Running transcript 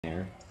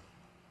there.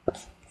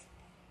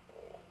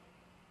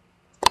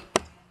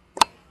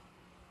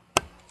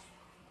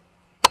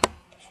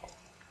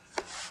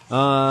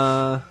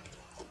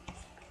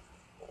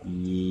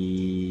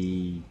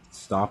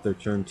 Stop their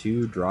turn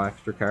 2, draw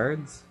extra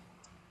cards.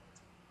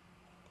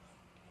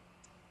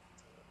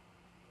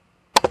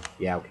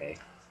 Yeah, okay.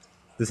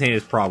 This hand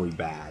is probably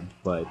bad,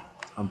 but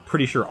I'm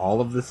pretty sure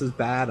all of this is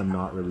bad. I'm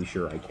not really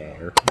sure I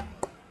care.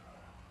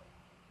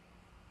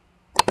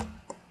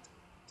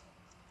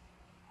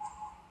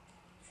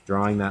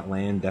 Drawing that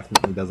land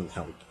definitely doesn't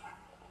help.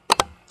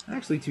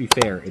 Actually, to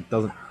be fair, it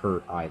doesn't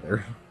hurt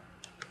either.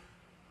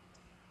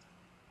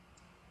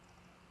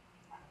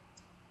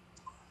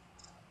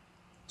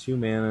 Two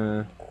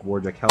mana,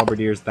 Warjack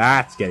Halberdiers.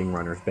 That's getting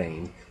Runner's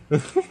Bane.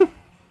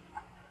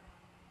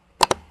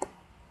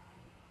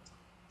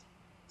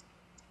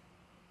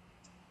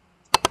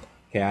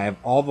 Okay, I have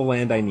all the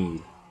land I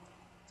need.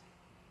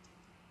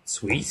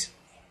 Sweet.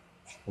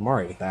 I'm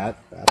alright with that.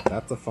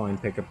 That's a fine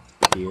pickup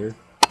here.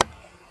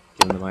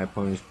 Given that my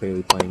opponent is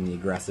clearly playing the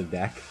aggressive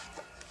deck.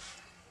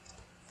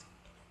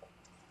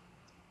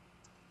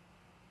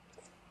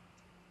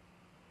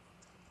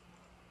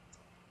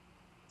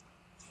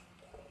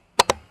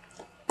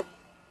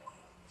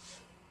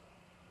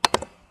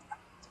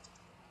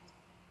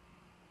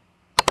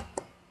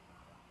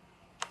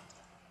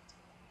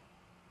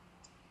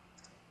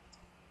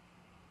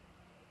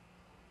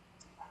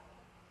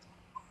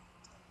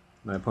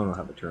 My opponent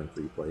will have a turn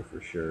 3 play for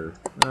sure.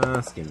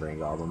 Skinbrain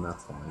Goblin,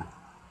 that's fine.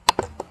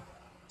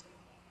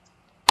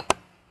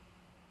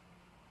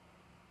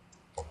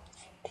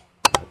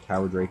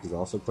 Tower Drake is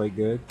also quite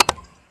good.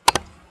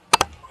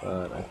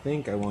 But I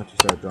think I want to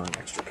start drawing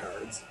extra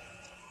cards.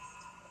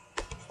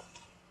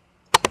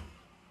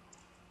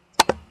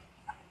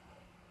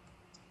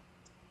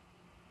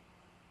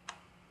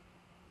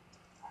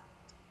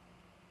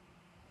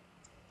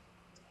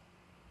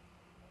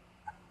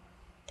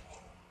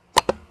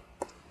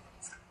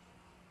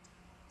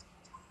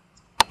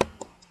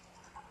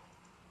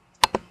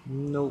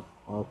 Nope,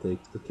 I'll take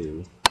the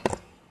 2.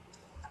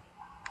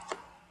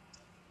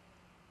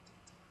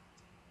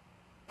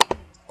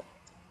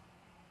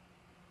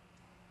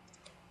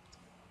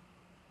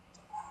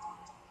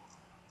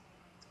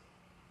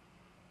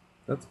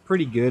 That's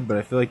pretty good, but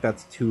I feel like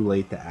that's too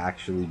late to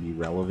actually be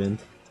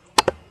relevant.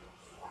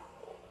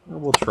 Well,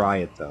 we'll try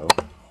it, though.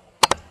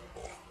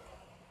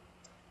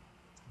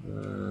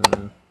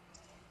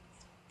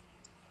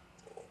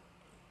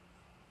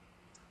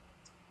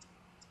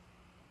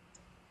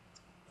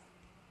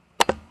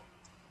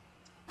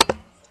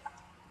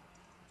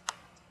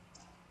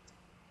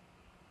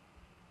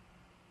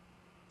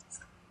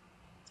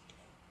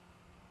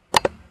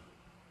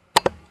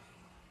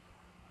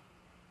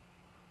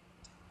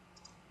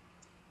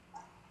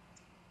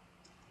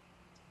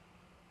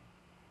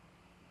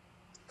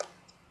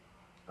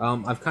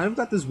 I've kind of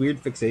got this weird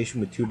fixation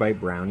with 2-bite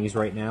brownies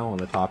right now on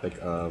the topic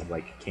of,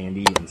 like,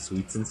 candy and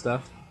sweets and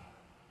stuff.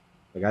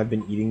 Like, I've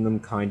been eating them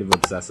kind of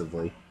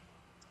obsessively.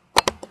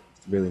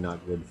 It's really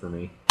not good for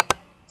me.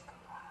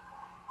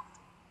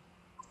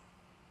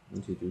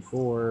 1, 2, 3,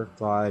 4,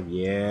 5.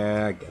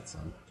 Yeah, get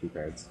some. 2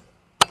 cards.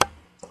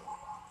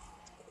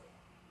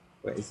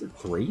 Wait, is it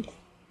 3?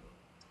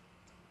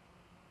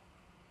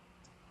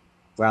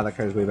 Wow, that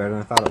card is way better than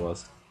I thought it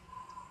was.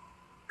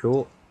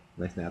 Cool.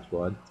 Nice nap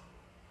squad.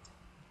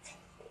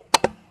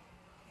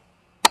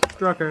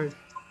 Draw card.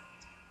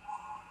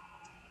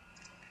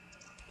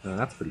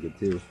 That's pretty good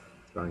too.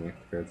 Drawing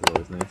extra cards is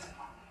always nice.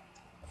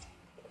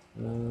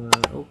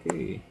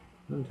 Okay.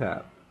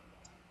 Untap.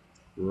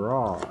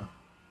 Draw.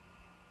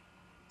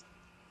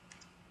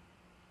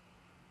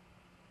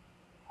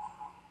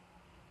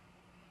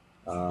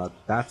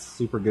 That's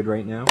super good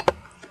right now.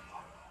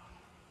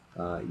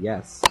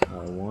 Yes.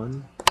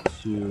 1,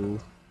 2,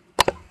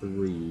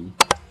 3.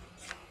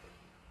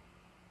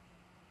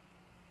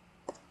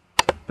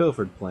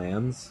 Pilfered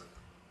Plans.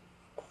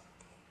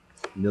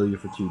 Mill you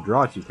for 2,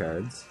 draw 2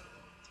 cards.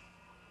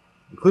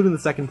 Including the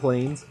second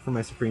planes for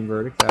my Supreme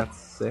Verdict, that's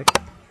sick.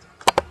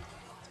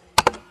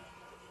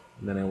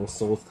 And then I will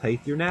Soul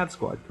Tithe your Nav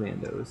Squad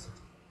Commandos.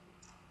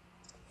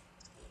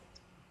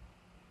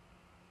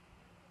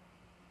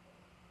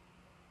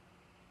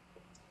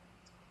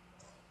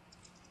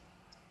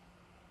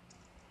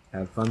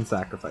 Have fun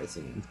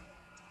sacrificing him.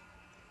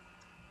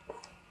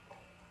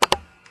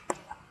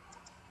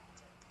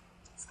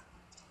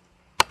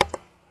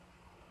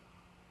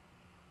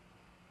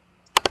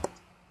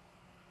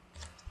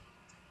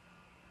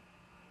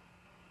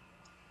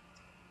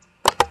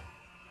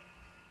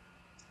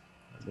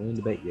 I'm willing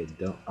to bet you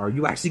don't. Are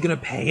you actually gonna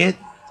pay it?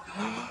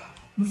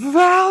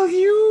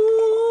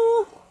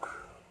 Value!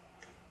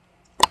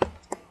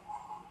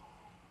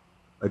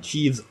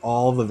 Achieves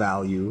all the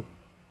value.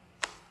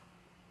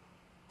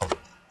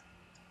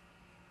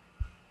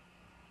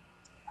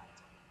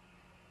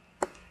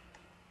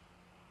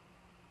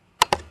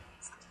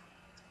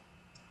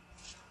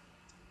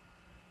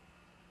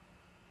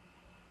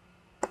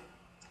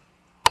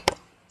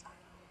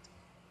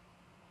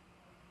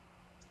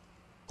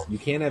 You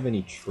can't have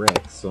any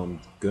tricks, so I'm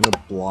gonna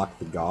block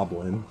the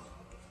goblin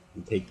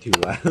and take 2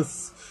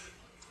 less.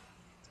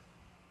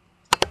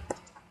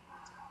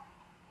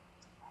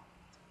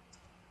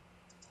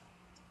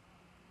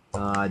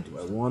 Do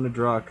I want to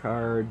draw a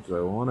card? Do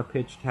I want to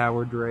pitch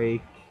Tower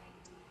Drake?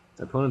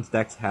 My opponent's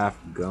deck's half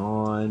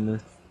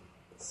gone.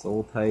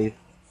 Soul Tithe.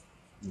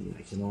 I mean,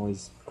 I can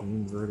always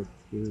invert it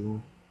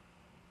too.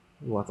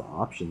 Lots of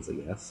options, I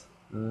guess.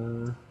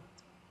 Then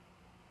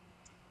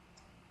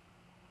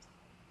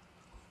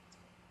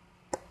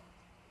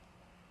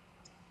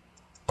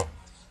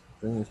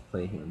let's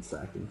play hand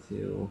sacking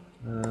too.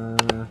 I'm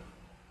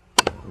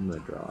gonna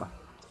draw.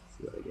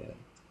 See what I get.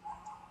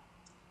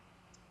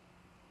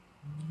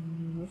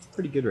 That's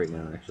pretty good right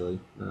now, actually.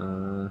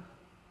 Oh,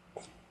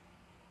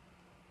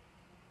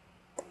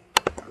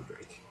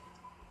 great.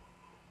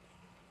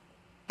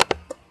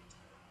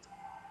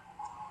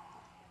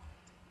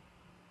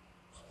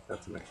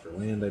 Got some extra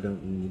land I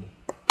don't need.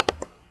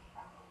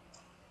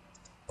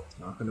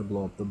 Not gonna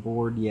blow up the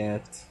board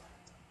yet.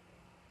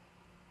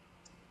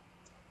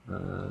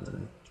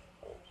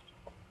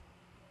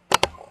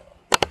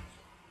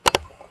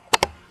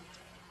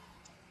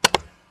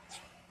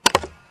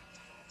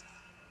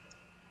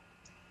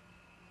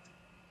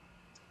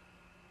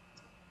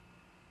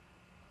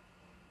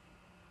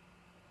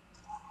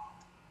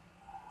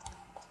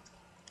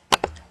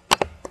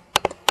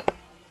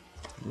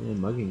 Yeah,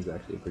 Mugging's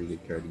actually a pretty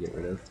good card to get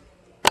rid of.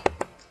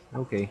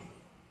 Okay.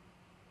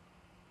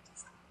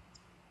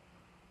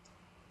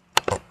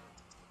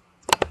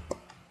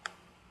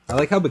 I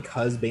like how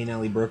because Bane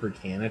Alley Broker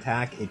can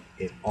attack,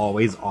 it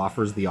always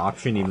offers the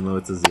option even though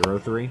it's a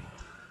 0/3.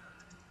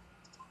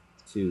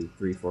 2,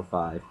 3, 4,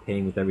 5.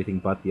 Paying with everything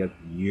but the other.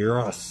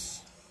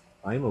 Yes!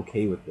 I'm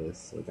okay with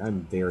this. Like,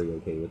 I'm very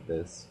okay with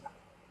this.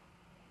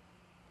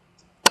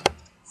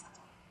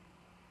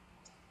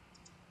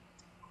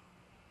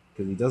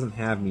 Because he doesn't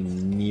have me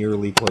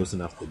nearly close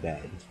enough to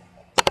dead.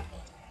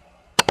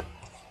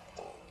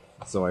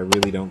 So I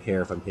really don't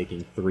care if I'm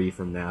taking 3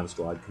 from Nav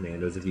Squad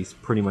Commandos if he's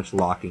pretty much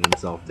locking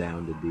himself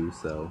down to do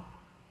so.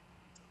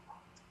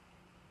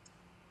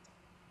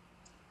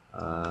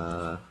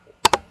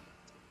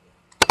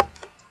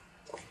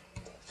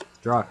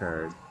 Draw a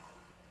card.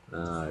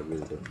 I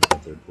really don't need the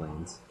 3rd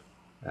planes.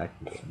 That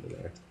can go into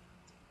there.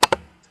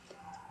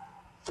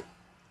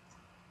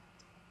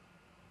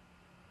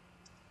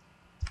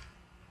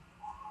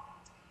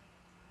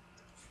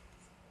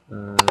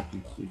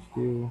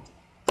 Do.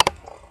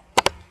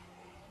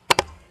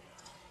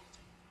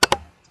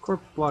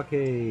 Corpse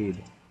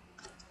Blockade!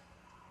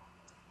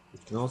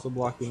 Which can also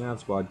block the Nav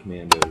Squad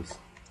Commandos.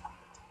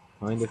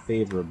 Kind of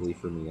favorably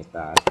for me at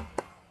that.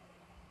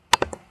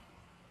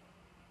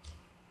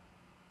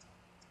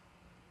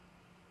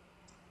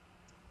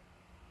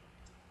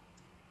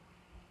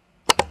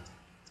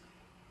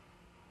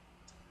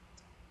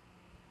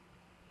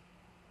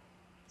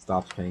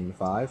 Stops paying the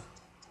 5.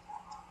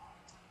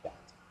 Yeah,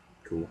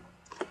 cool.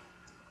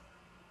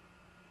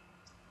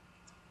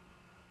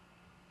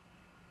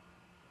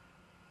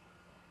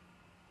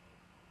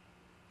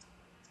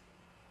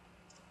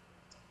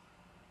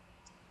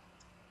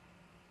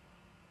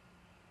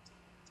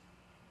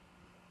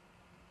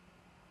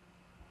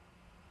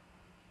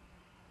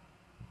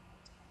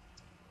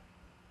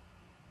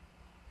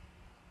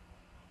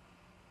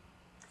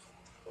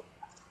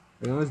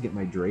 I can always get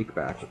my Drake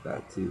back with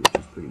that too, which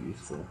is pretty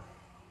useful.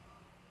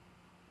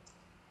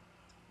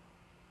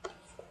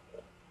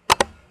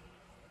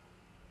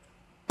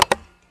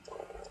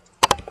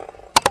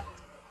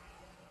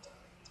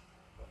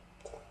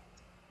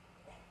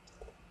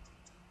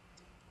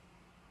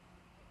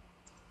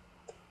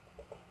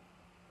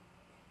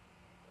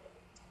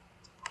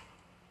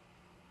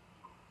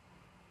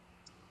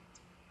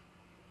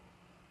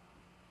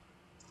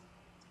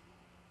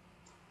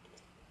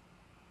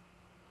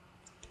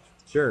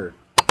 Sure.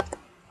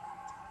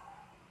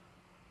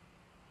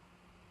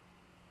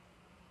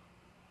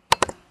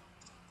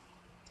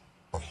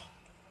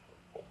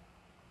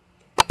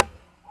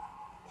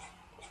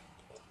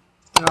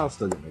 I'll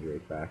still get my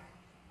Drake back.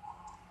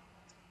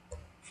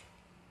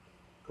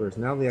 Of course,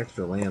 now the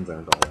extra lands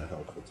aren't all that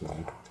helpful to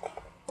me.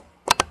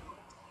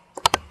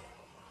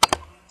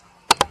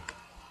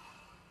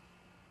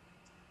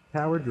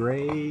 Power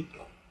Drake!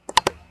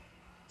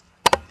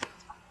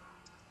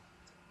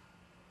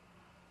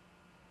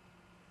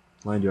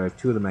 Mind you, I have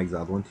 2 of the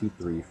Megzob. 1, 2,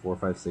 3, 4,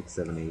 5, 6,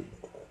 7, 8.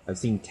 I've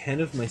seen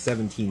 10 of my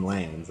 17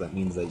 lands. That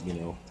means that, you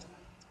know,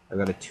 I've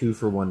got a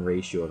 2-for-1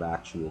 ratio of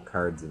actual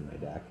cards in my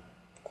deck.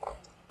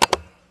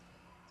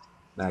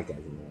 That guy's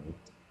annoying.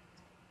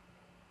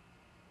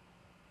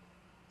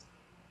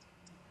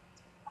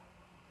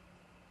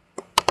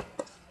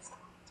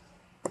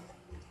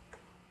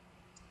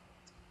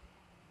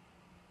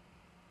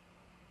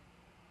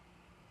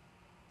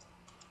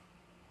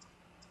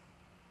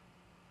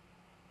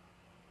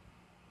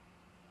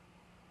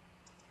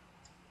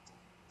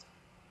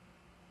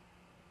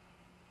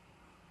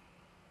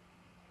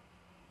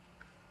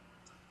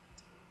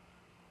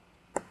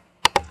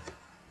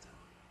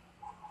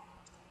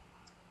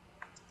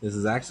 This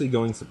is actually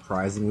going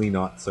surprisingly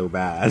not so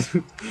bad.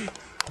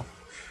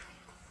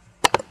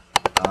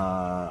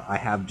 I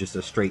have just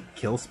a straight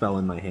kill spell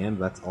in my hand.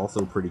 That's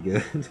also pretty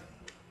good.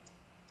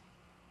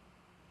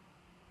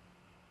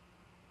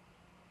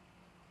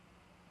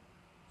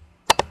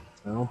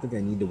 I don't think I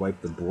need to wipe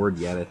the board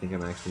yet. I think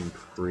I'm actually in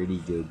pretty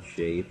good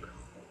shape.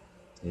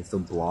 I can still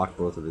block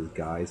both of his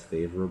guys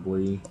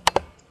favorably.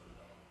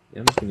 Yeah,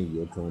 I'm just going to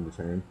yield till end of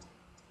turn.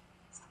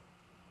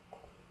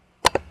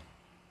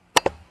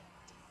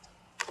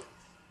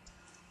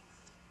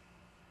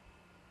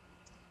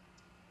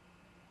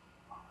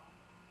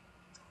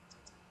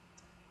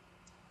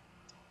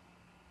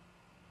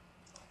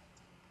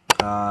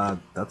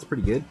 That's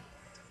pretty good.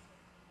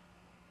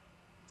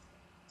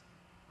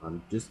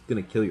 I'm just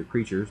gonna kill your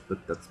creatures,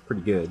 but that's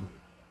pretty good.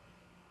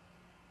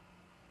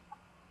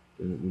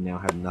 You now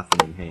have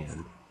nothing in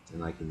hand,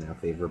 and I can now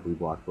favorably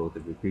block both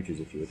of your creatures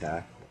if you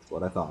attack. That's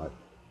what I thought.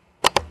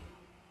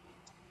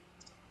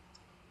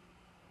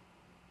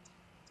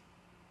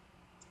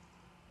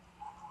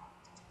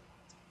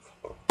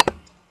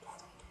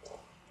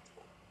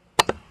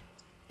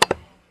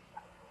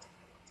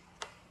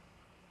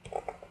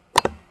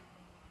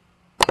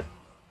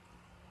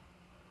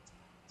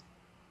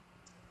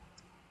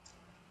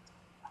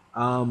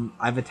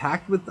 I've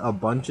attacked with a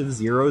bunch of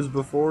zeros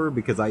before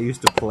because I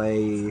used to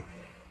play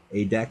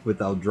a deck with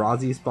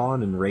Eldrazi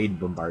Spawn and Raid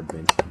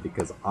Bombardment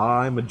because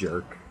I'm a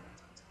jerk.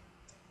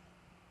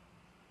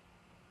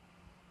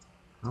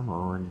 Come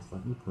on, just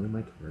let me play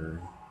my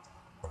turn.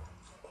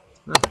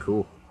 Oh,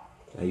 cool.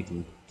 Now you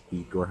can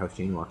beat Gorehouse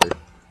Chainwalker.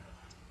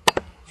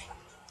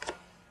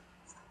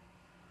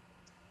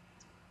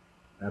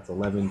 That's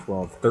 11,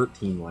 12,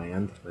 13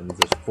 land. That means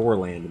there's 4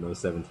 land in those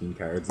 17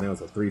 cards. Now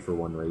it's a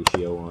 3-for-1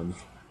 ratio on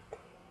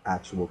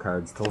actual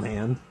cards to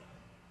land.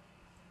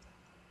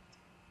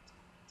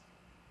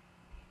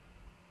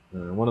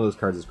 One of those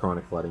cards is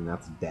Chronic Flooding.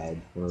 That's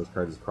dead. One of those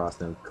cards is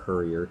Crossdown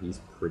Courier. He's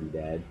pretty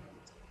dead.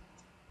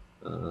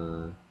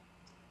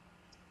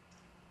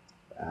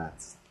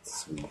 That's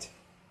sweet.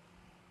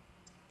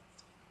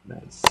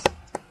 Nice.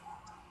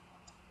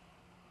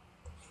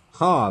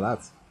 Huh,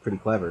 that's pretty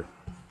clever.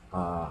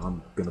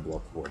 I'm gonna blow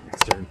up the board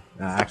next turn.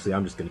 Actually,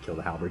 I'm just gonna kill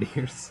the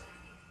Halberdiers.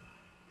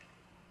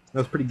 That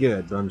was pretty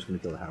good, but I'm just gonna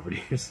kill the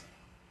Halberdiers.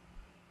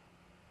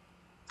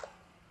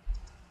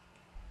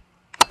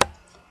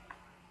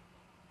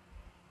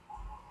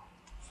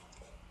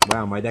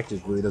 Wow, my deck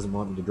just really doesn't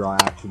want me to draw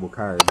actual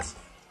cards.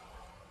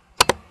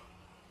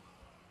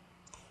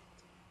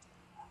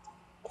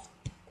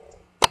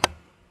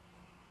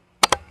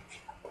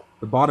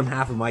 The bottom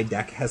half of my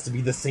deck has to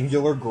be the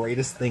singular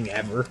greatest thing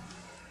ever.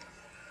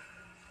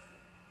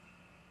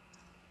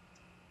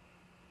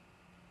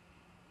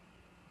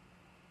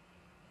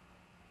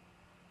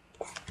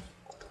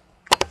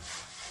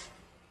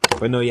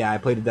 But no, yeah, I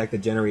played a deck that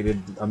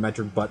generated a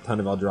metric butt ton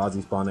of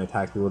Eldrazi Spawn and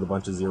attacked me with a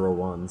bunch of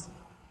 0/1s.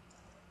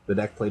 The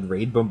deck played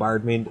Raid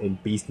Bombardment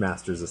and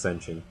Beastmaster's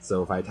Ascension,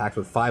 so if I attacked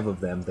with 5 of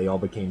them, they all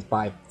became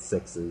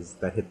 5/6s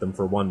that hit them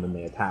for 1 when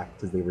they attacked,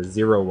 because they were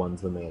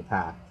 0/1s when they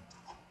attacked.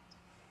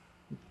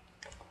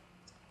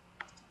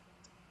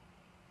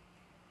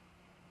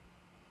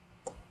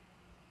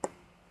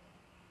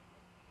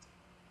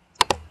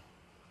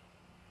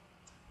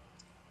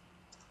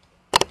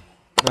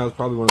 That was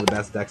probably one of the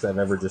best decks I've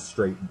ever just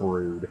straight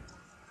brewed.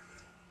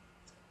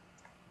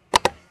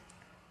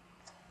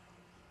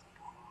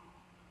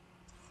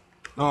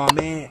 Oh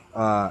man,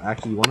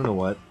 actually, you want to know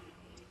what?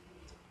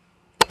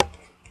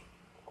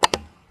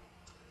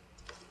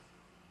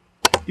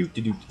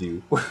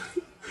 Do.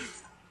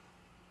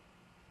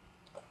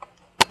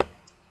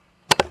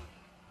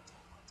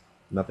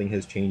 Nothing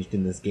has changed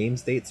in this game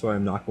state, so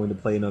I'm not going to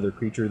play another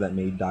creature that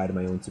may die to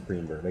my own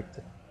Supreme Verdict.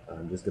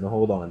 I'm just going to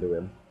hold on to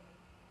him.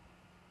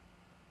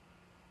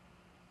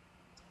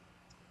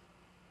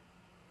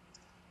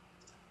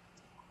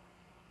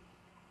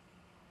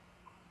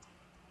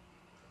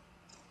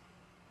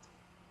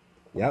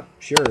 Yep,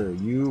 sure,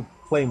 you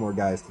play more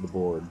guys to the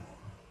board.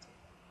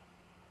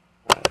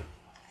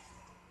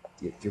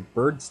 Your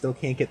bird still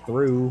can't get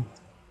through.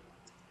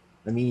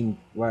 I mean,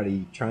 what, are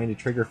you trying to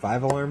trigger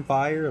 5-alarm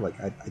fire? Like,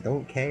 I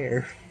don't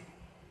care.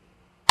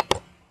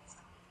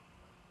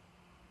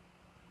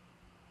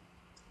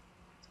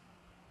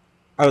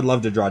 I would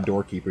love to draw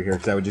Doorkeeper here,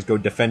 because I would just go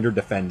Defender,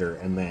 Defender,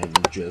 and then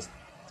just...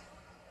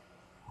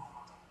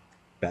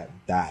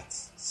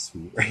 That's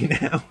sweet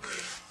right now.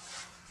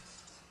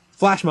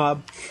 Flash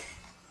Mob!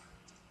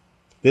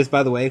 This,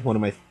 by the way, one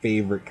of my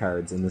favorite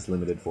cards in this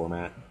limited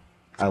format.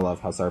 I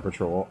love Esper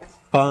Control.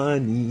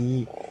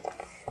 Funny!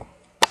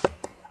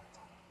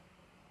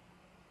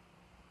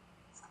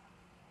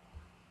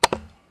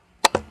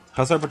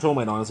 Esper Control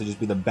might honestly just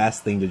be the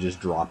best thing to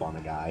just drop on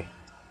a guy.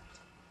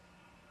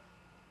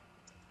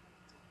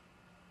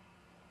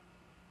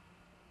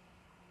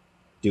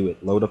 Do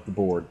it. Load up the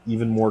board.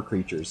 Even more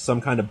creatures. Some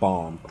kind of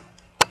bomb.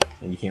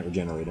 And you can't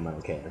regenerate them, I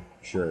don't care.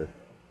 Sure.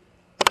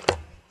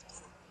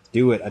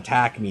 Do it.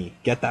 Attack me.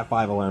 Get that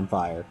 5-alarm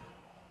fire.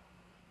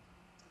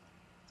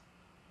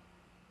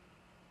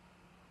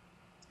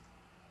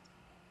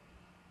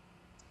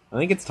 I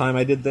think it's time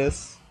I did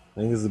this. I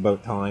think this is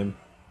about time.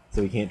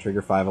 So we can't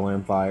trigger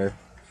 5-alarm fire.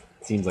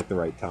 Seems like the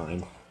right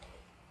time.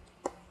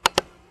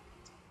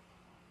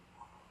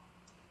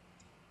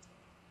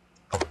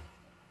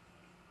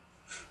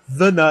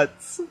 The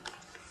nuts!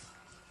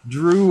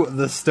 Drew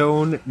the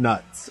stone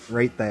nuts.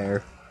 Right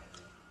there.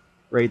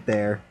 Right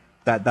there.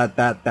 That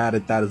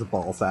is a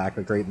ball sack,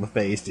 like right in the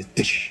face. Just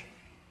dish.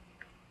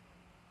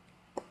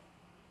 I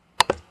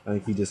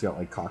think he just got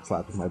like cock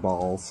slapped with my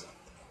balls.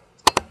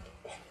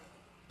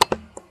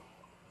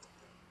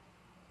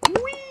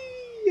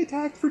 Whee!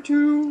 Attack for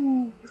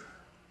 2!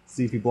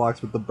 See if he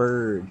blocks with the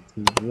bird.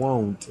 He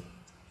won't.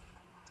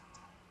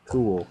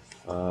 Cool.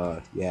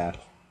 Yeah.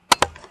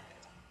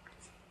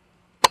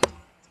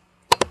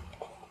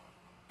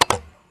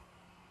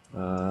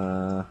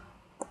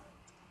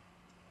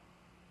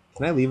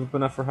 Can I leave up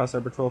enough for Esper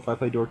Control if I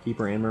play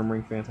Doorkeeper and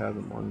Murmuring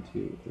Phantasm? 1,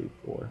 2, 3,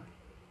 4.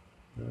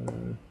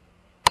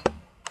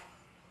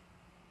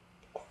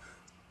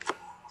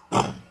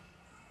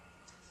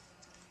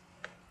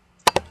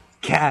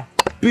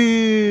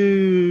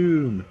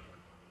 Boom!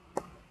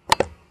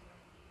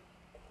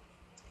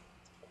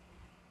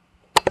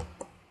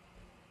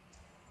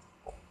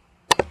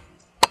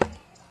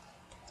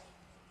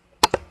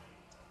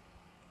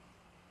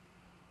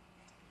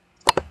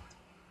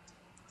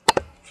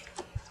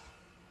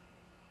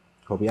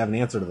 Hope you have an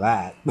answer to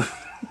that.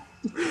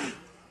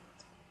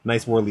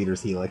 Nice War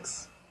Leader's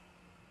Helix.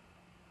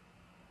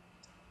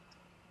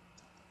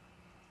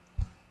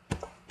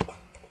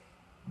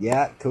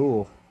 Yeah,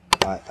 cool.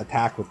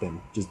 Attack with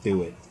him. Just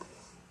do it.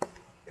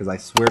 Because I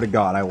swear to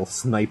God, I will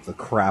snipe the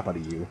crap out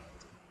of you.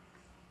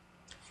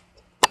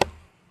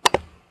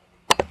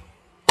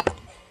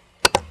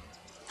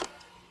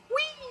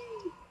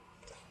 Whee!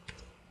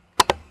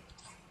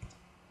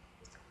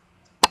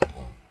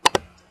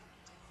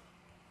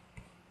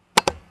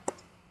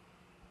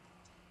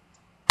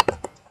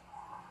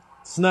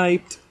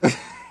 Sniped.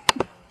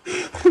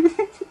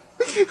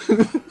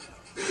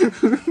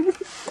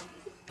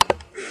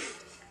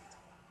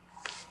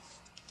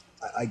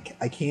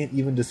 I can't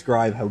even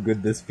describe how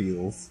good this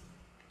feels.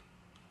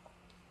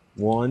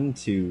 1,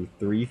 2,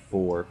 3,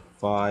 4,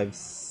 5,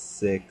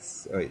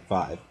 6. Oh wait,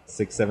 5,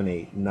 6, 7,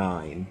 8,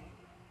 9.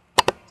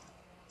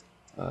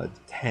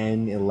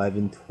 10,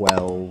 11,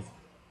 12,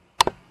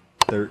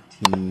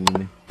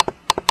 13.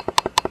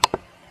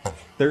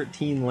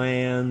 13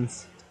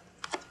 lands.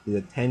 He's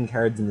got 10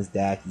 cards in his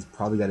deck. He's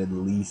probably got at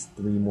least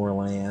 3 more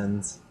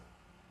lands.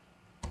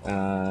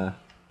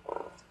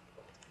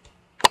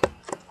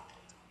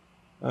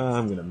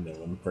 I'm gonna mill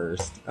him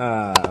first.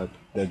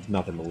 There's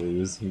nothing to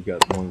lose. You've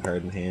got 1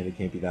 card in hand. It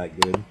can't be that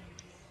good.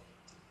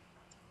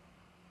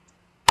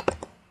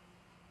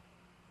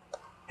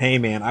 Hey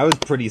man, I was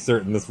pretty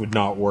certain this would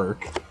not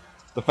work.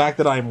 The fact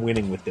that I'm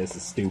winning with this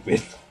is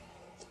stupid.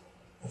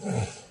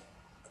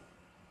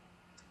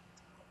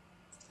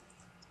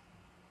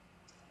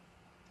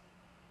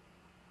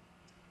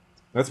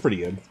 That's pretty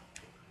good.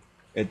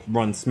 It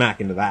runs smack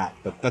into that,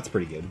 but that's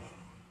pretty good.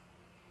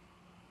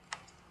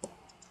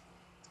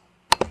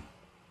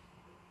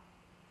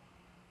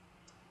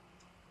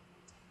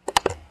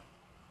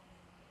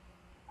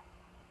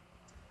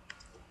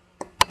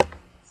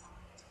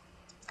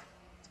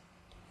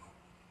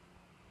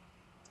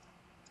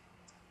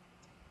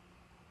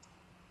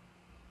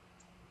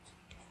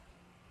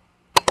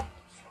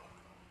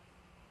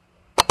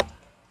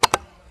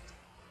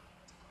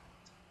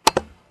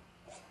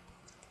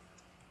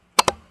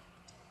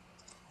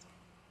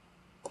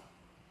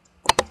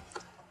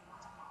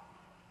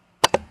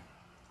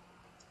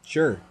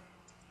 Sure.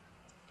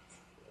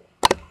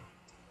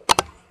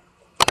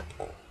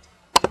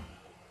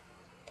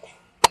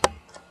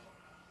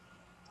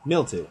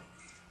 Mill 2.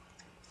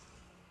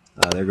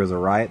 There goes a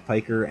Riot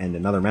Piker and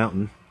another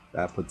Mountain.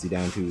 That puts you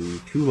down to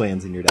 2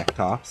 lands in your deck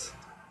tops.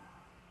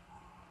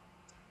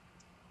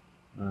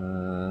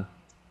 Do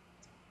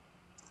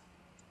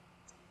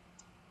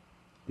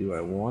I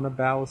want a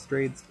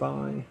Balustrade Spy?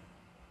 I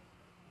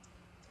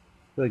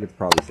feel like it's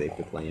probably safe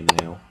to play him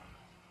now.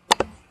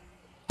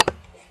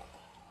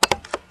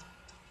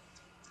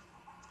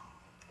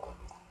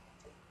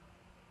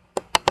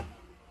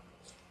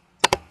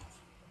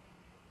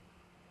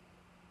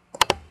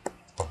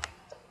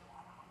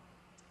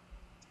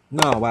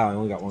 No, wow, I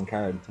only got 1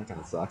 card. That kind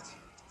of sucked.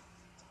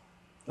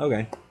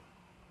 Okay.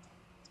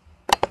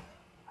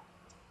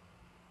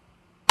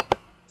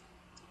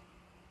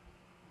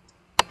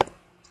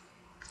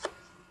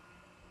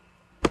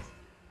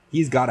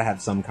 He's got to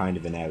have some kind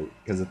of an out,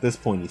 because at this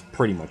point he's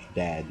pretty much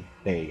dead.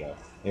 There you go.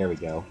 There we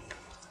go.